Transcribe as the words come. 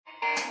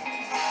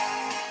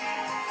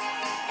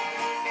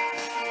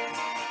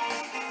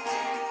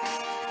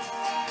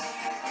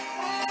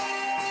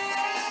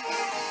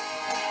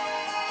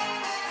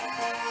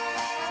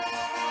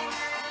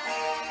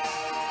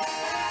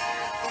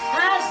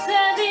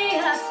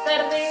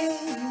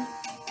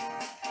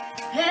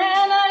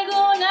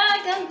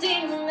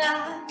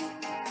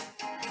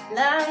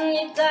la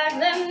mitad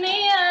de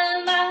mi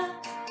alma,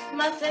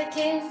 más el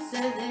 15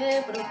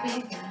 de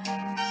propina.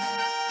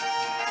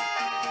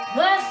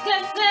 No es que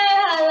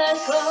sea el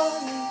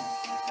alcohol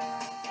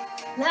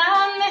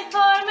la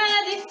mejor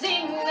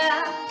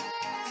medicina,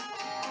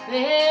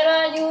 pero